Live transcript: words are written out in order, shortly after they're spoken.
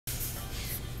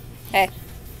Hey,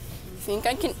 think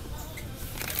I can...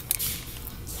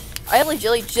 I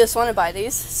legitimately just want to buy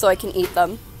these so I can eat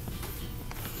them.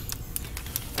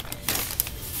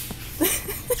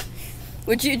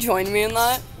 Would you join me in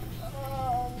that?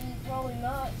 Probably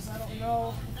not, because I don't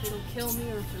know if it'll kill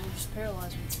me or if it'll just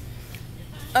paralyze me.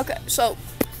 Okay, so,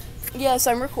 yes,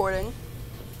 I'm recording.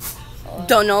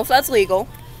 Don't know if that's legal.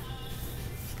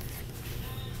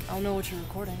 I don't know what you're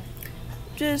recording.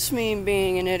 Just me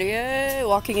being an idiot,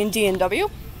 walking in D&W.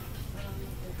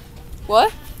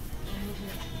 What?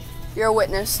 You're a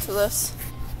witness to this.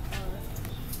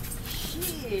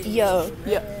 Yo.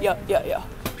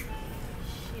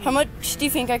 How much do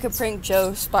you think I could prank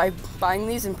Joe by buying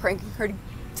these and pranking her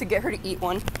to get her to eat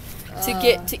one?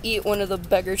 To eat one of the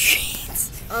beggar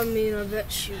treats. I mean, I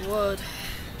bet she would.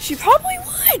 She probably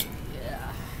would.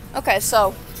 Yeah. Okay,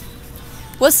 so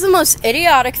what's the most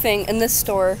idiotic thing in this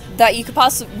store that you could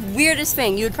possibly, weirdest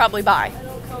thing you would probably buy? I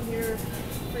don't come here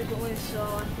frequently, so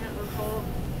I can't recall.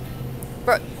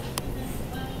 Bro.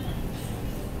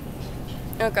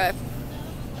 Okay.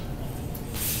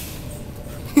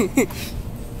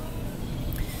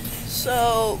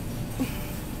 So,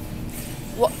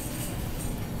 what?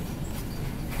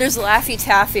 There's Laffy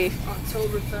Taffy.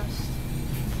 Oktoberfest.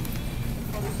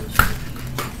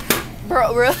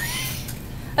 Bro, really?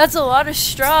 That's a lot of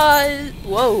straws.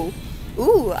 Whoa.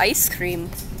 Ooh, ice cream.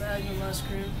 Magnum ice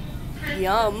cream.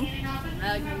 Yum.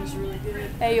 Magnum is really good.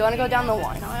 Hey, you want to go down the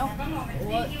wine aisle?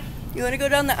 What? You want to go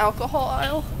down the alcohol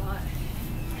aisle? Why?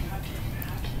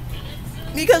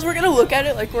 Because we're going to look at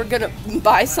it like we're going to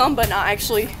buy some, but not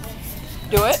actually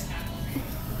do it.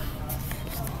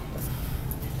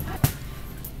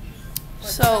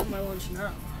 So, my lunch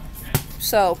now.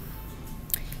 So,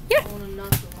 yeah. I want to knock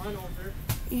the line over.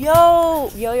 Yo.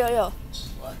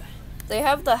 What? They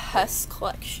have the Hess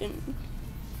collection.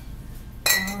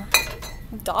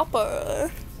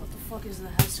 Dapper. What the fuck is the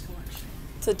Hess collection?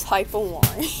 It's a type of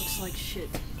wine. Looks like shit.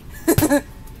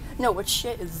 No, what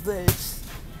shit is this?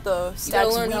 The You gotta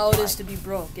Stag's learn wheat how it wine. is to be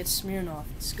broke. Get Smirnoff.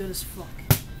 It's good as fuck.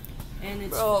 And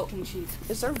it's Bro, fucking cheap.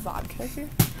 Is there vodka here?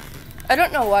 I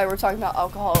don't know why we're talking about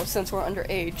alcohol since we're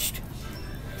underaged.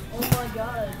 Oh my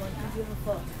god, like, who give a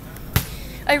fuck?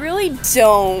 I really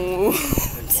don't.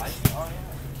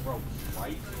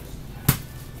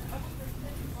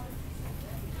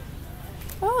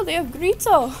 Oh, they have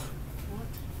grito.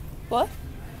 What?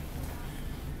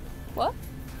 What?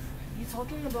 You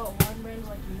talking about wine brands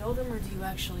like you know them, or do you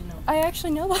actually know? I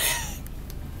actually know that.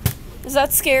 Is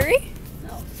that scary?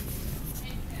 No.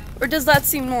 Or does that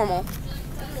seem normal?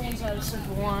 Everyone's had a sip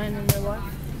of wine in their life.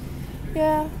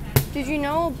 Yeah. Did you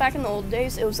know back in the old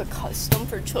days it was a custom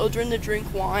for children to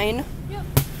drink wine Yep.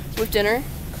 with dinner?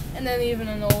 And then even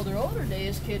in the older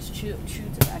days, kids chew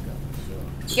tobacco.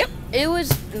 So. Yep. It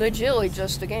was legitimately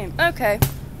just a game. Okay.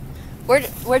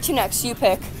 Where to next? You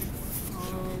pick.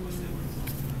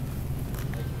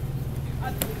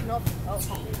 I'm picking up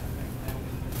alcohol.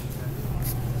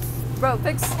 Bro,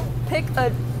 pick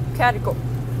a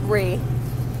category.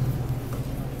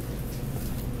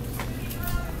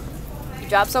 You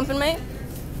drop something, mate?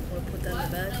 Want to put that in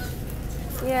the bag?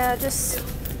 Yeah, just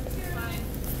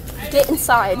get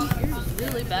inside. You're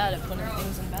really bad at putting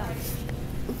things in bags.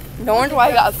 No wonder why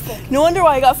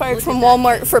I got fired Look from at that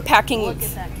Walmart cake. for packing. Look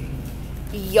at that.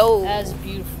 Yo, That is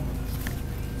beautiful.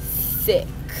 thick.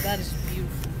 That is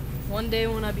beautiful. One day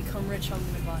when I become rich, I'm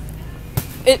gonna buy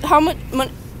it. How much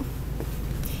money?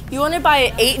 You want to buy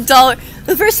an $8?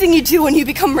 The first thing you do when you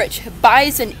become rich,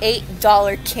 buys an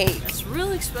 $8 cake. It's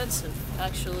really expensive,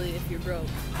 actually, if you're broke.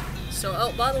 So,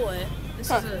 oh, by the way,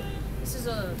 this is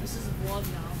a vlog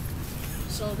now.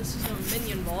 So this is a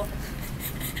minion vault.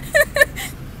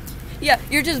 Yeah,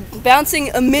 you're just bouncing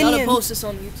a minion. Gotta post this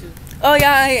on YouTube. Oh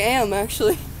yeah, I am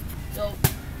actually. So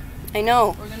I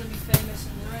know. we're gonna be famous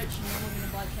and rich, and then we're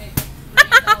gonna buy cake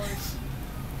for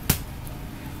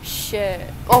 $8.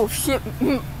 Shit. Oh shit.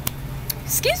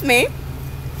 Excuse me.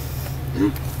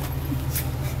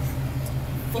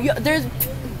 Yo, there's.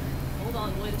 Hold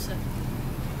on, wait a second.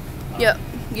 Yo.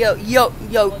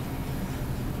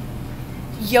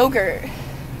 Yogurt.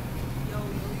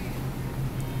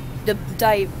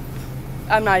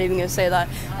 I'm not even gonna say that.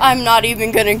 I'm not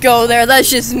even gonna go there. That's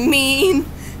just mean.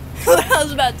 What I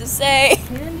was about to say.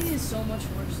 Candy is so much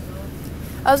worse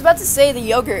though. I was about to say the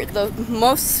yogurt. The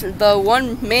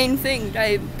one main thing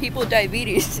people with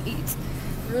diabetes eat.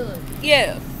 Really?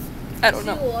 Yeah. I don't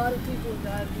I see know. a lot of people with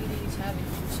diabetes having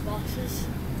juice boxes.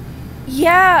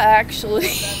 Yeah, actually.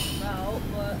 That's about,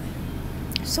 but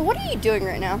So what are you doing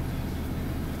right now?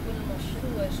 putting my shit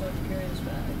away so I can carry this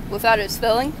bag. Without it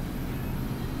spilling?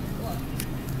 What?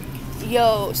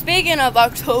 Yo, speaking of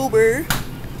October,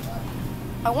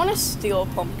 I want to steal a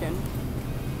pumpkin.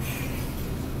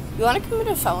 You want to commit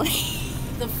a felony?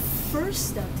 The first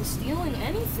step to stealing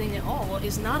anything at all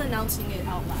is not announcing it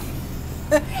out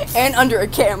loud. And under a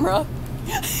camera.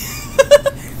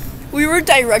 We were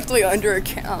directly under a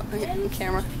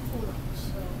camera.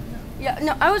 Yeah,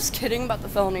 no, I was kidding about the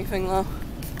felony thing though.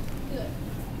 Good.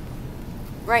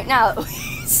 Right now, at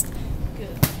least.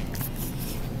 Good.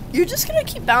 You're just gonna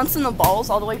keep bouncing the balls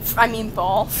all the way,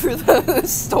 ball through the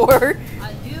store.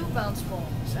 I do bounce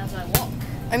balls as I walk.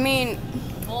 I mean,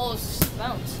 Balls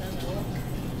bounce as I walk.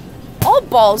 all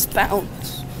balls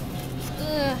bounce.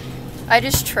 Ugh, I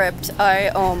just tripped. I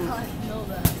know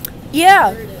that.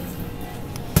 Yeah. There it is.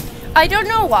 I don't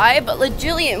know why, but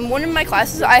legitimately in one of my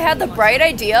classes, I had the bright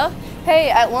idea. Hey,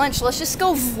 at lunch, let's just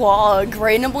go vlog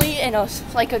randomly in a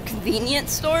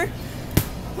convenience store,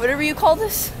 whatever you call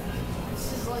this.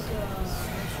 This is like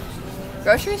a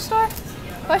Grocery store?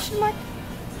 Question mark.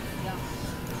 Yeah.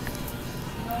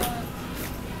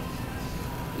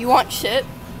 You want shit?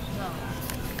 No.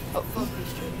 Oh. Fuck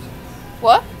these chips.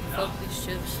 What? Fuck these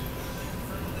chips.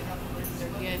 They're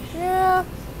gay. Yeah.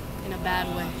 In a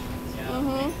bad way.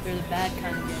 Mhm. They're the bad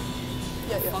kind of gay.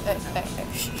 Yeah. Fuck Hey, them. hey,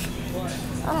 hey, shh, shh. What?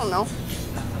 I don't know.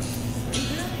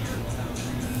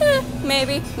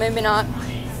 Maybe, maybe not.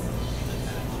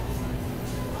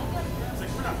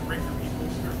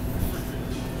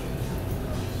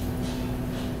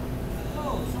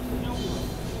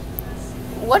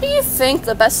 What do you think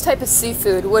the best type of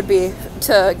seafood would be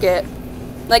to get,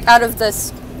 like, out of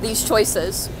these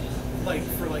choices? Like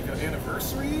for like an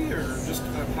anniversary, or just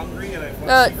I'm hungry and I want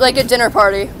seafood? Like a dinner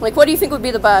party. Like, what do you think would be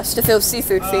the best if it was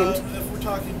seafood themed? If we're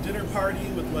talking dinner party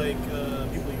with like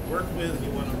people you work with and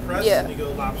you want to impress, Yeah. then you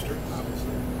go lobster,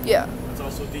 obviously. Yeah. It's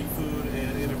also deep food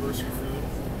and anniversary food.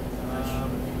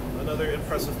 Another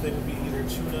impressive thing would be either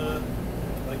tuna,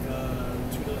 like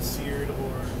tuna seared,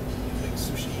 or like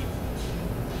sushi.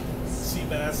 Sea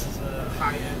bass is a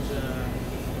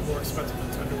high-end, more expensive than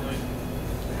tenderloin.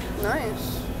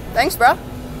 Nice. Thanks, bro.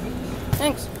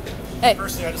 Thanks. Hey.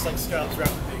 Personally, I just like scallops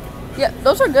wrapped in bacon. Yeah,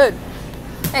 those are good.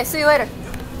 Hey, see you later.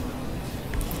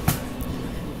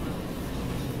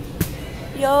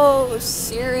 Yo,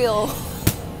 cereal.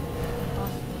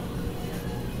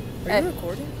 Are Hey. you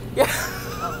recording? Yeah.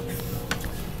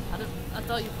 I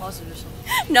thought you paused it or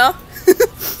something. No.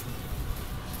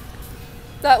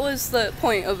 That was the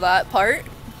point of that part.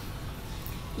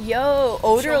 Yo,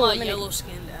 odor Show my eliminating. yellow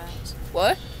skinned ass.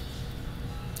 What?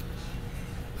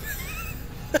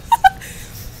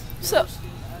 So, Yellow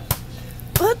skinned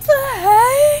ass. what the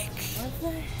heck? What the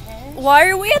heck? Why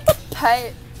are we at the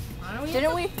pet? Why don't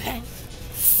Didn't we? Hey,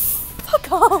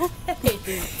 Fuck off.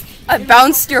 dude. I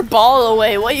bounced your ball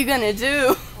away. What are you gonna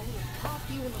do? Pop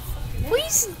you in the fucking head.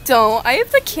 Please don't. I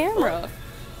have the camera.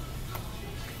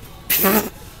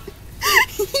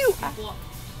 You. Walk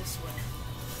this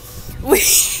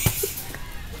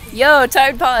way. Yo,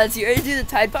 Tide Pods. You ready to do the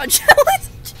Tide Pod challenge?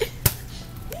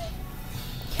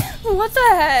 What the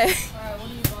heck? Alright, what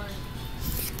are you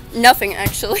buying? Nothing,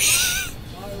 actually.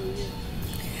 Why are we here?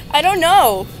 I don't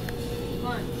know.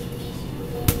 Fine.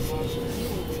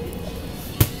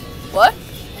 What?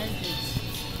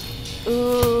 Pancakes.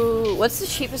 Ooh, what's the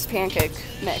cheapest pancake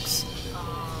mix?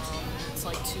 It's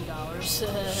like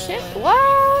 $2. Shit,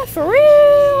 what? For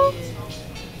real?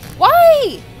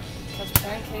 Why? Because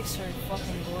pancakes are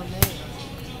fucking gourmet.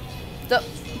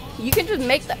 You can just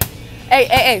make that.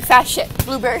 Hey, fast shit.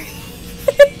 Blueberry.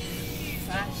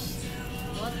 Fast.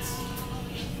 What?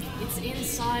 It's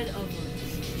inside of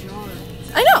a jar.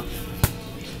 I know.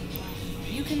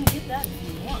 You can get that if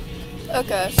you want.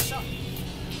 Okay. Suck.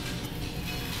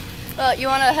 You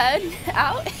want to head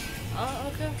out?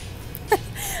 Okay. I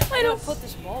I'm don't. gonna put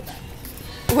this ball back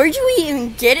Where'd you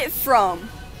even get it from?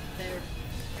 there.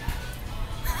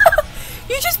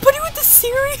 You just put it with the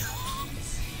cereal.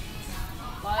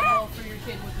 Buy a ball for your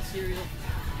kid with the cereal.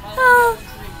 Buy one, Oh. get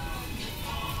one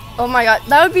free. Oh my god,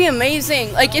 that would be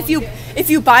amazing. Like if you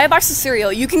buy a box of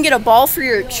cereal, you can get a ball for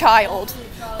your child.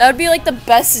 That would be like the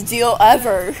best deal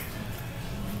ever.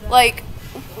 Like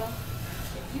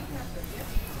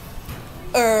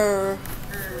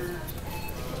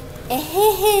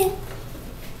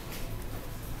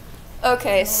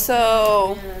Okay,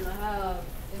 so And I have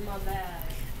in my bag.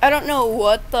 I don't know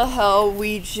what the hell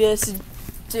we just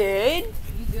did.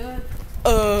 You good?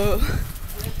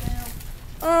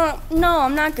 No,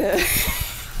 I'm not good.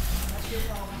 That's your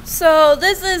problem. So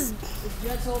this is The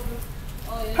jet's open.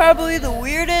 Oh, yeah, probably the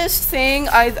weirdest thing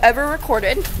I've ever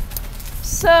recorded.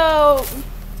 So,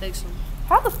 Take some.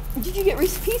 how the did you get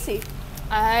Reese PC?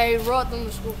 I brought them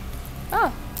to school.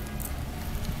 Oh,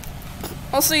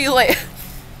 I'll see you later.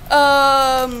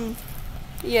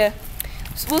 Yeah.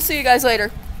 We'll see you guys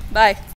later. Bye.